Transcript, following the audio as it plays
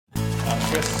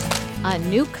crisp. A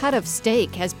new cut of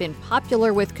steak has been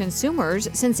popular with consumers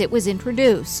since it was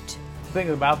introduced. The thing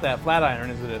about that flat iron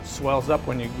is that it swells up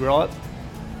when you grill it.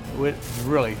 It's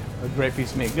really a great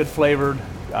piece of meat, good flavored,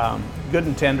 good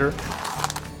and tender.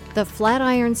 The flat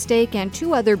iron steak and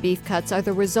 2 other beef cuts are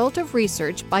the result of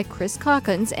research by Chris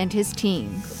Calkins and his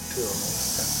team.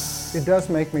 It does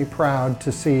make me proud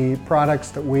to see products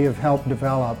that we have helped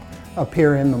develop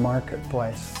appear in the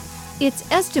marketplace.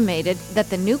 It's estimated that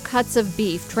the new cuts of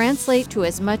beef translate to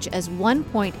as much as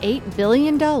 $1.8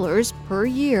 billion per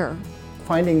year.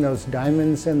 Finding those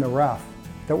diamonds in the rough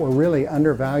that were really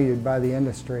undervalued by the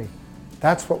industry,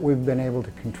 that's what we've been able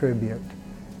to contribute.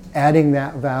 Adding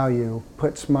that value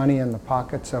puts money in the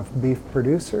pockets of beef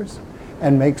producers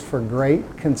and makes for great,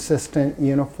 consistent,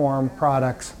 uniform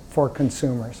products for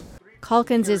consumers.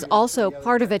 Calkins is also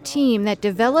part of a team that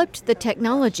developed the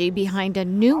technology behind a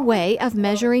new way of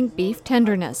measuring beef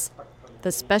tenderness.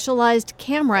 The specialized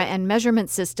camera and measurement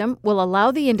system will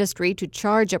allow the industry to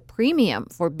charge a premium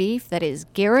for beef that is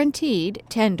guaranteed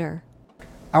tender.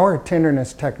 Our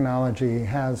tenderness technology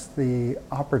has the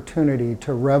opportunity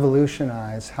to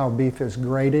revolutionize how beef is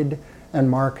graded and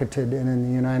marketed in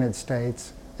the United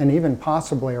States and even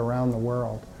possibly around the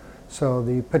world. So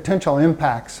the potential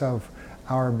impacts of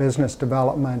our business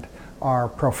development are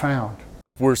profound.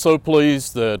 We're so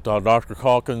pleased that Dr.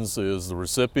 Calkins is the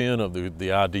recipient of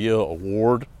the IDEA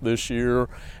Award this year,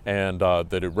 and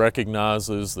that it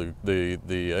recognizes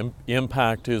the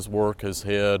impact his work has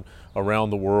had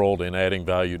around the world in adding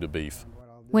value to beef.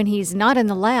 When he's not in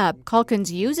the lab,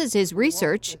 Calkins uses his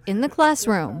research in the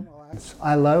classroom.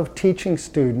 I love teaching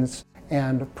students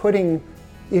and putting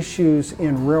issues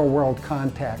in real-world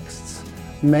contexts.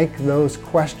 Make those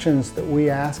questions that we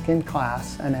ask in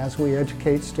class and as we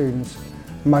educate students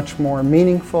much more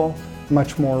meaningful,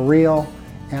 much more real,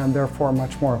 and therefore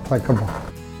much more applicable.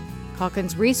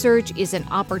 Calkins' research is an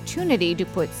opportunity to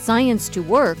put science to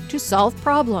work to solve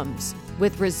problems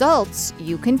with results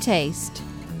you can taste.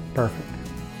 Perfect.